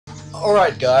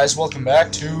Alright guys, welcome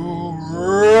back to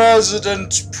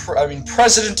President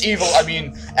Evil,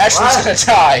 Ashley's gonna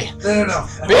die. No.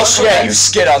 Bitch, yeah, you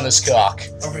skid on this cock.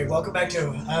 Okay, welcome back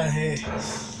to,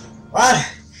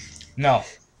 what? No.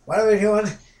 What are we doing?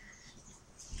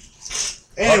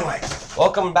 Anyway.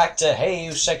 Welcome back to Hey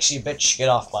You Sexy Bitch, Get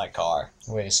Off My Car.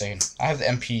 Wait a second, I have the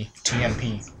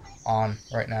TMP on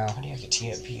right now. How do you have the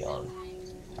TMP on?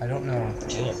 I don't know.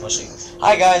 Damn pussy.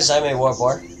 Hi guys, I'm a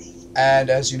Warboard. And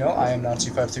as you know, I am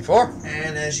Nazi534.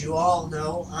 And as you all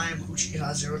know, I am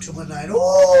Uchiha0219.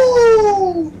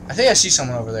 Oh! I think I see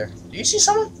someone over there. Do you see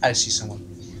someone? I see someone.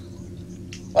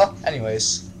 Well,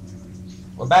 anyways.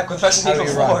 We're back with Resident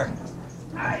Evil 4.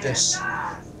 Like this.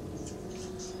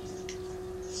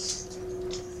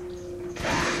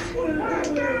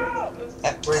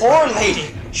 That poor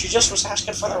lady. She just was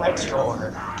asking for the rent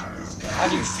drawer. How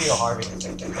do you feel, Harvey?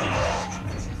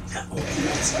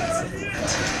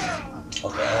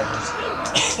 Okay.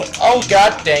 Oh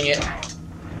god dang it.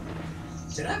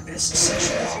 Did I miss a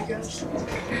session with you guys?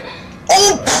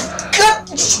 Oh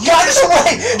god! She got in the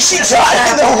way! She got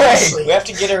in the way! We have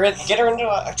to get her into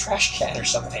a trash can or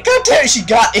something. God damn it, she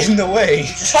got in the way!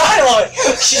 I love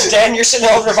it! She's dead and you're sitting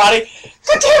over her body.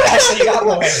 God damn it, Ashley, you got in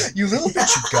the way. You little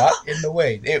bitch, you got in the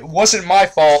way. It wasn't my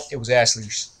fault, it was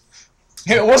Ashley's.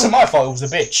 It wasn't my fault, it was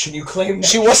the bitch. Can you claim that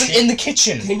she wasn't in the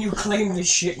kitchen. Can you claim this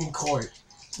shit in court?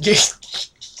 Yeah,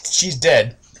 she's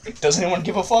dead. Does anyone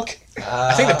give a fuck?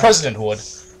 I think the president would.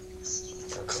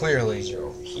 Clearly.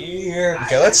 Here.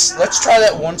 Okay, let's try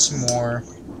that once more.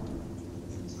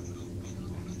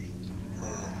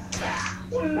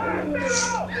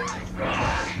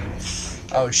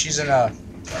 Oh, she's in a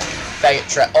faggot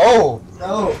trap. Oh!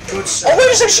 No, good sir. Oh,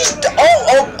 wait a second, she's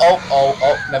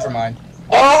oh, never mind.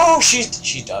 Oh, she's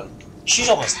done. She's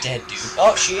almost dead, dude.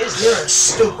 Oh, she is. You're a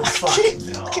stupid fuck.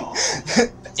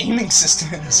 The aiming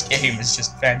system in this game is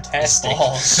just fantastic.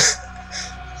 Balls.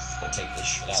 I'll take this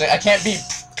shit out. So I can't be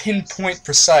pinpoint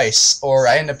precise, or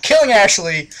I end up killing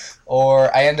Ashley, or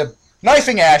I end up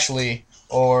knifing Ashley,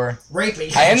 or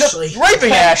raping I end up Ashley.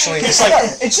 raping Ashley. It's like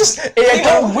I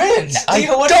don't win. I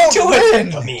don't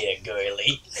win. Come here,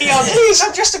 girly. Leo, please,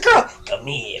 I'm just a girl. Come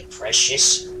here,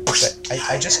 precious.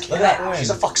 I just Look can't at that. win.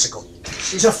 She's a foxicle.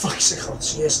 She's a fuxicle.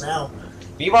 She is now.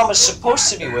 B-Mom was supposed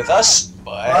to be with us,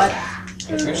 but What?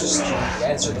 just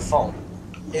answer the phone.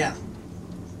 Yeah.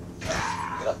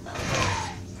 Get up now.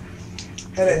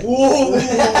 Hit it. Whoa!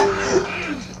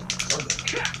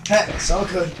 Hey, it's all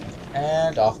good.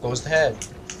 And off goes the head.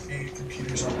 Hey, your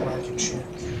computer's all black and shit.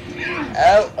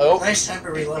 Oh. Nice time to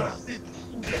reload.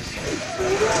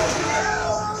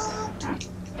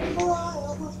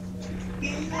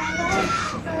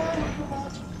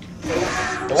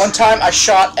 The one time I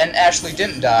shot and Ashley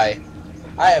didn't die,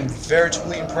 I am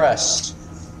veritably impressed.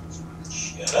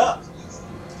 Shut up.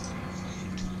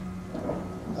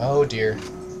 Oh dear.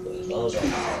 Yeah,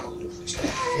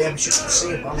 but you can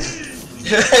see it, bummer.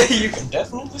 You can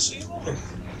definitely see it.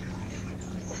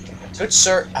 Good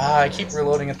sir. I keep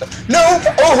reloading at the. No!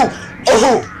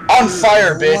 Oh! On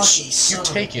fire, bitch! You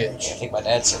take it. I think my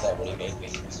dad said that when he made me.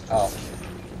 Oh.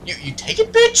 You take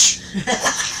it, bitch?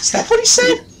 Is that what he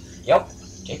said? Yep.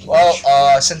 Take it, Well,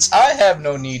 bitch. since I have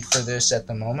no need for this at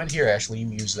the moment, here, Ashley, you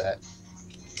use that.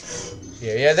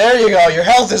 Yeah, there you go. Your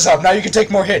health is up. Now you can take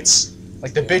more hits.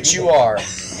 Like the bitch you are.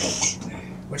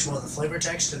 Which one, the flavor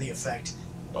text or the effect?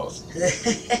 Both.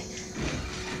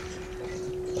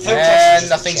 And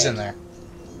nothing's in there.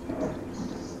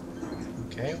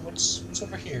 Okay, what's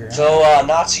over here? So,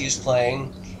 Nazi is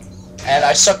playing. And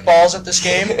I suck balls at this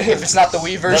game, if it's not the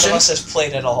Wii version. None of us has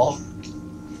played at all.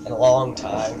 In a long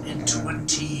time. In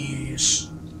 20 years.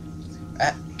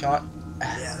 Come on.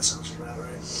 Yeah, that sounds about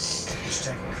right. Just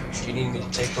take a Do you need me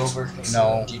to take over?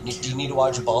 No. Do you need to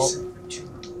watch ball?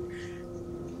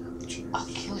 I'll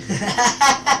kill you.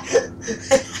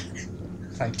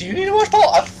 Like, do you need to watch ball?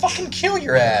 I'll fucking kill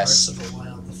your ass. Of a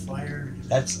Wild, the fire.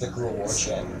 That's the Gruel War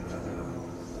chat.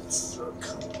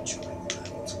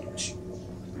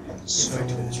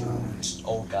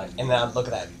 Oh god. And now look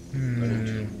at that.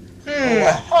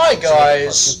 Hi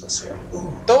guys.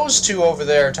 Those two over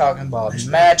there are talking about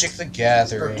Magic the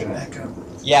Gathering.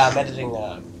 Yeah, I'm editing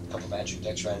a couple Magic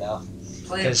decks right now.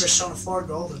 Playing Persona 4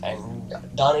 Golden.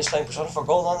 And Donnie's playing Persona 4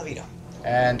 Gold on the Vita.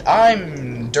 And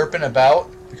I'm derping about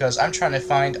because I'm trying to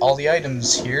find all the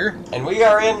items here. And we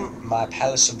are in my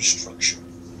Palace of Destruction.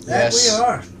 That Yes. we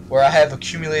are. Where I have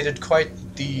accumulated quite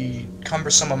the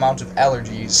cumbersome amount of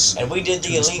allergies. And we did the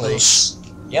to this illegals. place.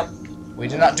 Yep. We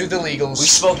did not do the legals. We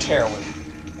smoked heroin.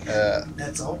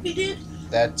 That's all we did?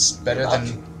 That's better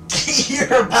than.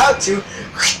 You're about to.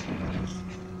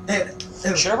 And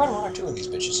Should I run 1 or 2 of these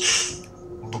bitches?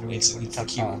 It's the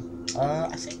key.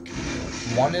 I think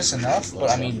 1 is enough, but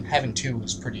I mean, having 2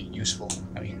 is pretty useful.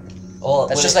 I mean, Well,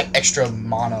 that's just like extra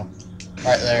mana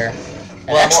right there. And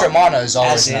Well, extra mana is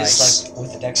always as nice. is, like,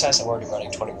 with the deck size, I'm already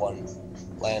running 21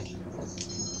 land.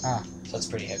 Ah. So that's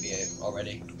pretty heavy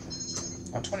already.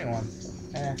 Oh, 21.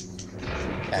 Eh.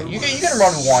 Yeah, you can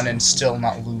run 1 and still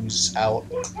not lose out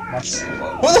much.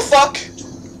 Who the fuck?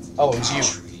 Oh, it was you.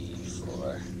 3,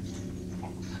 4.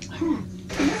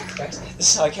 This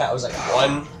is how I count. I was like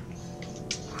 1.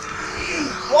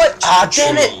 What? Ah,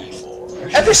 damn it! 3, 4.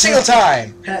 Every single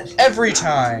time! Pet. Every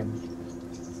time!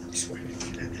 I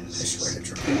swear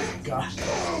to God.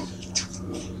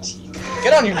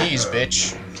 Get on your knees,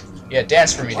 bitch. Yeah,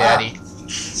 dance for me, daddy.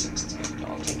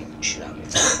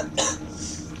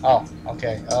 Oh,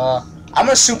 okay. I'm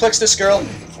gonna suplex this girl.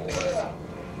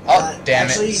 Oh, damn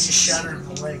Actually, you it. just shot her in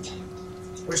the leg.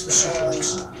 Where's the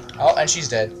suplex? Oh, and she's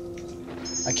dead.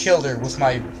 I killed her with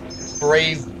my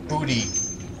brave booty.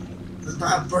 With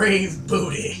my brave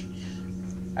booty.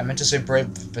 I meant to say brave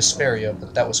Vesperia,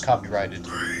 but that was copyrighted.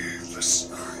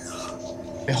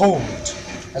 Behold,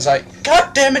 as I...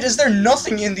 God damn it, is there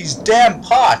nothing in these damn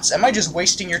pots? Am I just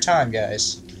wasting your time,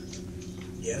 guys?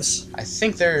 Yes. I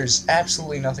think there's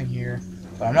absolutely nothing here,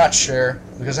 but I'm not sure,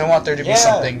 because I want there to be Yeah.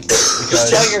 something, Just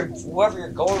tell because... whoever you're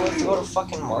going with to go to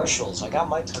fucking Marshall's. I got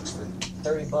my tux for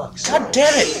 $30. God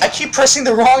damn it, I keep pressing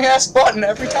the wrong ass button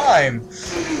every time!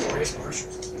 Where's Marshall?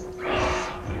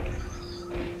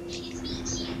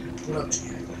 What up, G?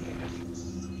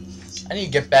 I need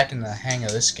to get back in the hang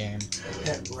of this game.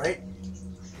 Yeah, right?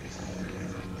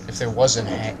 If there was a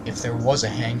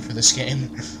hang for this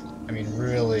game. I mean,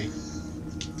 really.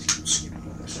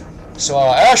 So,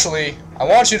 Ashley, I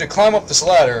want you to climb up this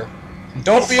ladder. And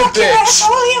don't be a bitch.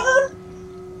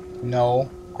 No,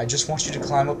 I just want you to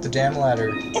climb up the damn ladder.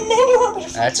 And then you want me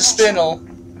to That's a spindle.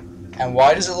 And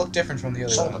why does it look different from the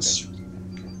other Son of a ones?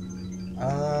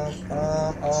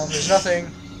 There's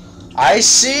nothing. I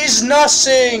sees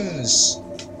nothings!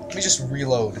 Let me just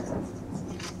reload.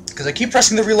 Because I keep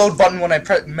pressing the reload button when I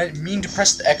mean to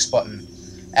press the X button.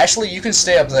 Actually, you can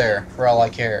stay up there, for all I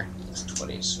care. It's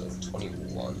 20, so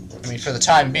 21. I mean, for the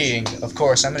time being, of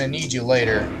course, I'm gonna need you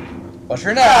later. But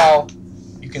for now,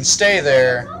 you can stay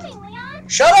there.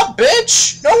 Shut up,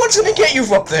 bitch! No one's gonna get you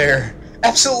up there!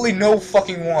 Absolutely no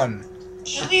fucking one.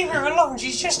 Just leave her alone,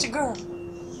 she's just a girl.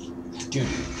 Dude.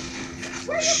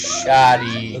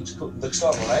 Shoddy. Looks cool. Looks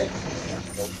normal, right?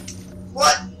 Nope.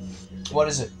 What? What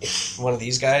is it? One of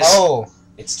these guys? Oh.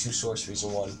 It's 2 sorceries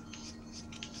in 1.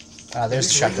 There's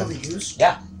the shotgun.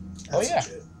 Yeah. Oh, yeah.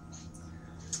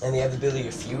 And they have the ability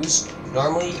to fuse.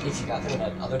 Normally, if you got them in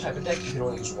another type of deck, you can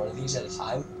only use 1 of these at a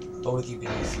time. But with the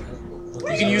ability to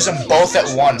fuse, You can use them both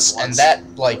at once, and that,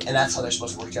 like... And that's how they're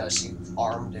supposed to work out, seem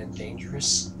armed and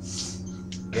dangerous.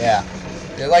 Yeah.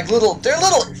 They're like little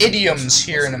idioms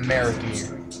here in America.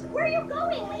 Where are you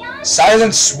going, Leon?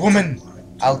 Silence, woman!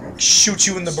 I'll shoot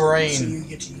you in the So brain. you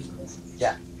get to use both.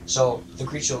 So the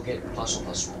creature will get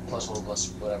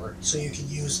 +1/+1/+1 whatever. So you can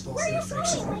use both the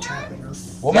effects if you tap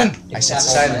enough. Woman! Yeah, I said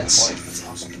tap on that silence. point. That's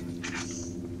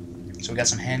awesome. So we got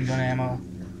some handgun ammo.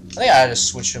 I think I just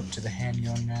switch up to the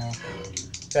handgun now.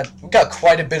 We got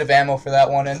quite a bit of ammo for that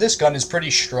one, and this gun is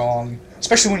pretty strong.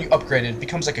 Especially when you upgrade it, it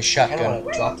becomes like a I don't shotgun. want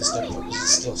to drop this deck because it's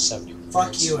still 70.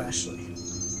 Fuck you, Ashley.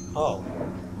 Oh.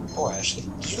 Poor Ashley.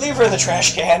 Did you leave her in the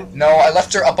trash can? No, I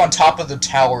left her up on top of the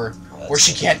tower, where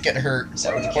she can't get hurt. Is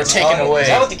that what the Or kids taken calling it? away. Is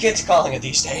that what the kids are calling it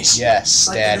these days? Yes, It's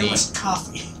like the Daddy. newest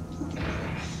coffee.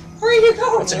 Where are you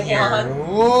going, What's in here? Leon?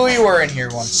 Ooh, you were in here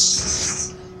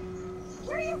once.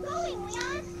 Where are you going,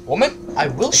 Leon? Woman, I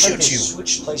will It's like shoot they you.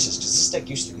 switched places because this deck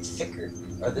used to be thicker.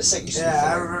 Or this deck used to be Yeah, I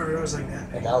thicker. remember it was like that.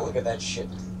 And now look at that shit.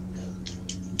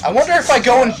 I wonder if I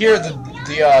go in here, the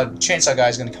chainsaw guy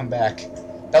is gonna come back.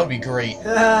 That would be great.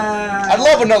 I'd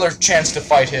love another chance to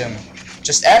fight him.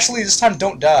 Just Ashley, this time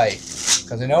don't die.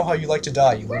 Because I know how you like to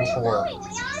die, you little whore. Going,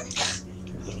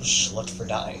 Leon? Little slut for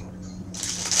dying.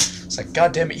 It's like,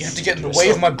 god damn it, you have to get in the way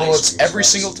of my bullets every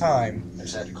single time. I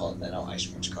just had to call it that now. Ice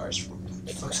cream cars from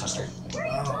making custard.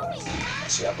 Oh.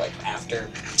 So you have like after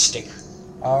stinger,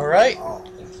 Alright. Oh.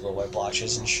 like little white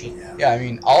blotches and shit. Yeah, I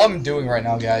mean, all I'm doing right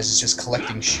now, guys, is just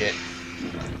collecting shit.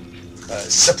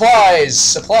 Supplies!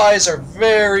 Supplies are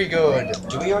very good.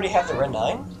 Do we already have the Red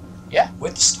 9? Yeah.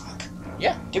 With the stock?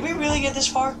 Yeah. Did we really get this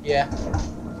far? Yeah.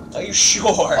 Are you sure?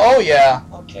 Oh, yeah.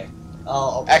 Okay.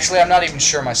 Oh, okay. Actually, I'm not even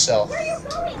sure myself. Where are you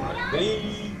going,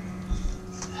 Leon?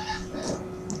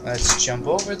 Let's jump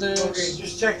over this. Okay,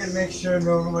 just check and make sure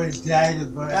nobody's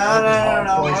died, but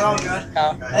No, we're all good.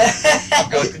 I'm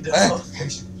good. All of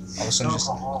a sudden, just...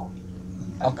 Alcohol.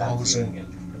 Alcoholism.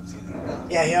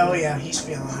 Yeah, oh yeah, he's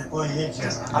feeling it. Well, he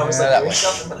can. I was Yeah, like that doing way.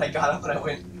 something, and I got up and I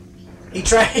went. He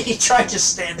tried to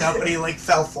stand up, but he like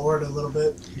fell forward a little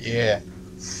bit. Yeah.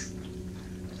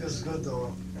 It was good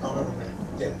though. A little bit.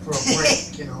 Yeah. For a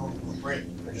break, you know, a break.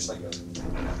 Or just like a.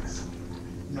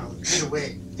 No, get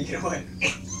away. You get away.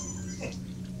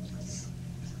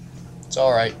 It's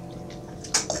alright.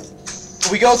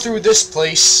 We go through this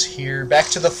place here, back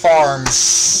to the farm.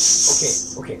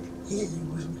 Okay. He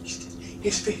was wasted.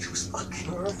 His face was fucking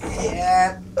hurt.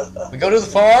 Yeah. We go to the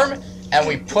farm, and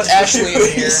we put Ashley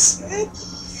in here.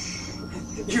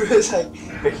 You was like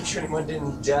making sure anyone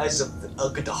didn't die of the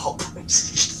AUNDOHpro.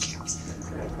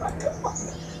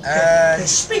 And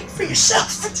Speak for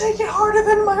yourself. For taking harder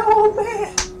than my old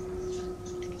man.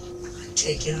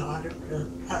 Take it harder.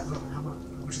 How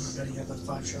much was my buddy have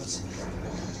 5 shots?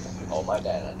 Oh my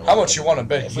dad, I know. how much you want to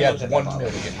bet If he we had looked at 1 that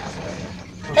million?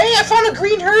 Hey, I found a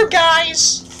green herb,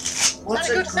 guys! What's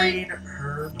Not a a good thing. green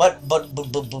herb? But.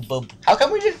 How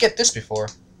come we didn't get this before?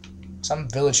 Some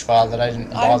village file that I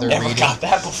didn't I bother never reading. got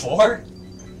that before.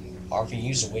 Harvey,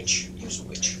 use a witch. Use a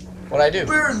witch. What'd I do?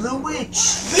 Burn the witch.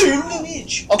 Burn the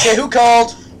witch. Okay, who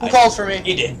called? Who called for me?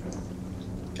 He did.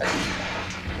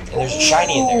 And there's a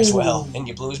shiny in there as well, and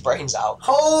you blew his brains out.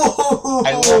 Oh!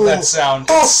 I love that sound.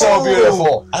 It's so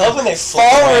beautiful. I love when they flip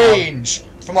Far around. range,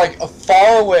 from like a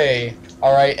far away.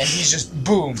 All right, and he's just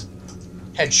boom,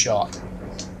 headshot.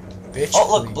 Bitch. Oh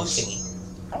look, blue please. thingy.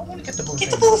 I don't want to get the blue Get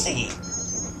thing. the blue thingy.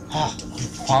 Ah,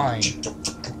 fine.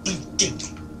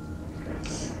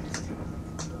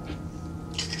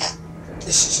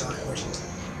 This is awkward.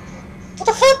 What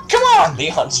the fuck? Come on,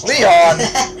 Leon's drunk. Leon.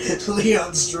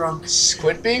 Leon's drunk.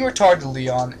 Quit being retarded,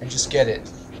 Leon, and just get it.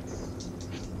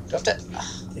 You have to.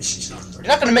 This is awkward.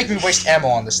 You're not gonna make me waste ammo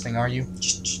on this thing, are you?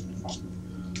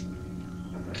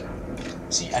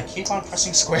 See, I keep on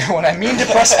pressing square when I mean to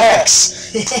press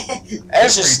X.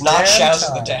 This is not Shadows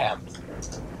of the Dam.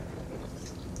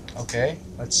 Okay,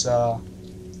 let's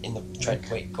In the tread.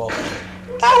 Wait, go over.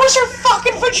 That was her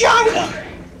fucking vagina.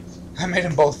 I made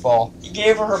them both fall. You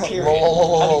gave her a period.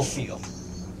 Roll. How do you feel?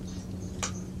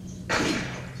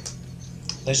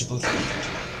 There's a blue thing.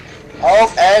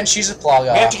 Oh, and she's a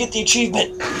plaga. We have to get the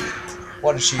achievement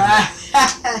What achievement?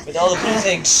 with all the blue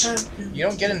things. You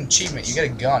don't get an achievement, you get a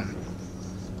gun.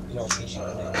 You know, it's easy to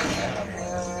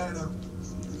do.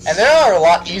 And they are a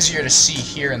lot easier to see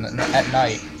here in the, at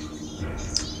night.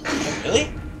 Oh,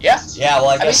 really? Yeah. Yeah, well,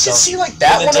 I I mean, you guess can so. see like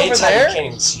that In one the over daytime, there. you can't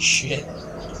even see shit.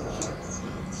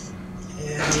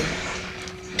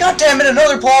 God damn it,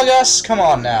 another Plagas! Come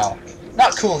on now.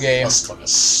 Not cool game.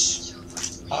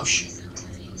 Oh shit.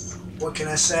 What can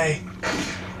I say?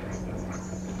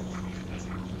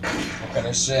 What can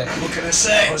I say? What can I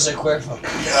say? Jose Cuervo.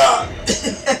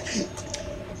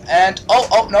 And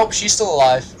oh nope, she's still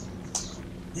alive.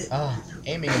 Ah,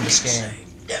 aiming in this game.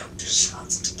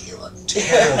 Shots of tequila.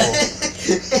 Terrible.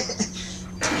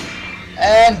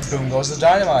 And boom goes the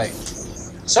dynamite.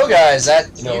 So guys, that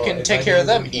you can if take I care of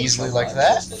knew them we easily could like find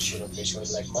that. this, they should have basically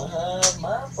like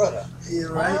my brother.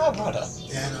 You're My right. brother.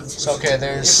 Yeah, no, it's So okay, If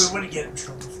there's we wouldn't get in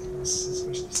trouble for this,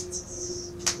 especially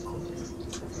since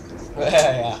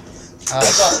Yeah.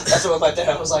 That's what my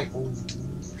dad was like. Ooh,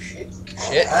 shit.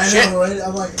 shit, I shit. know, right?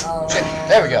 I'm like, oh. Shit.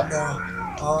 There we go. No.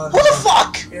 Oh, Who the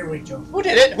fuck? Here we go. Who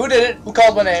did it? Who did it? Who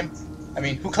called my name? I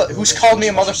mean, who's called me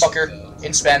a motherfucker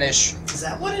in Spanish? Is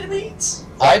that what it means?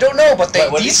 I don't know, but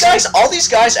Wait, what did these he say? guys, all these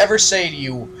guys ever say to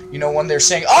you, you know, when they're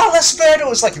saying, "Oh, that's Spanish,"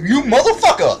 it's like, "You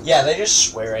motherfucker." Yeah, they just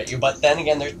swear at you, but then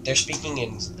again, they're speaking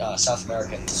in South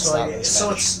American. It's So, not really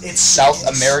Spanish. it's South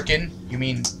American? You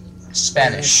mean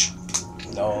Spanish?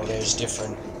 No, there's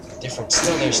different.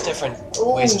 Still, there's different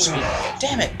ways of speaking.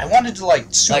 Damn it! I wanted to like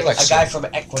Like a guy from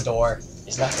Ecuador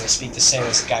is not going to speak the same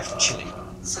as a guy from Chile.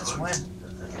 Since when?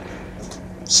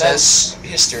 says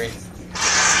History.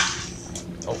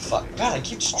 Oh fuck! God, I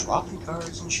keep just dropping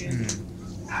cards and shit.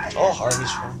 Oh,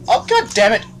 Harvey's phone. Oh god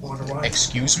damn it! Wonder why.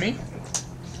 Excuse me?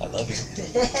 I love you.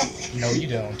 No, you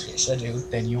don't. Yes, I do.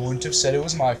 Then you wouldn't have said it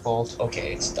was my fault.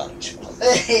 Okay, it's done.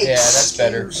 Yeah, that's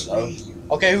better. Excuse Love me. you.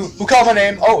 Okay, who called my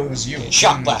name? Oh, it was you.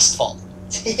 Shock blast fault.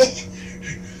 See,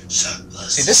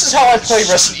 this is how I play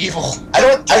Resident Evil. I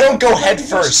don't go head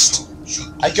first.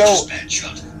 I go.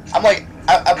 I'm like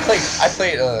I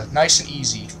play it nice and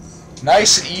easy.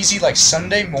 Nice and easy like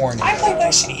Sunday morning. I play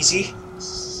nice and easy.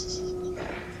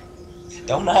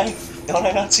 Don't I? Don't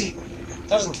I not see?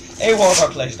 Doesn't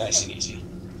AUNDOHpro plays nice and easy.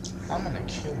 I'm gonna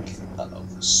kill you. Uh-oh.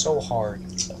 So hard.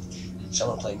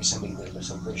 Someone playing me some English or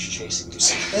some British chasing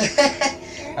music.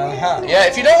 Yeah,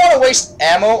 if you don't want to waste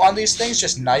ammo on these things,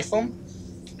 just knife them.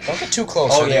 Don't get too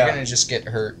close, Oh, or yeah. you're gonna just get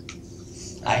hurt.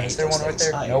 I hate Is there those one right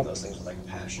things. there? I hate Nope. those things with like a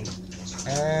passion.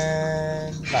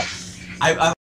 And... no. I've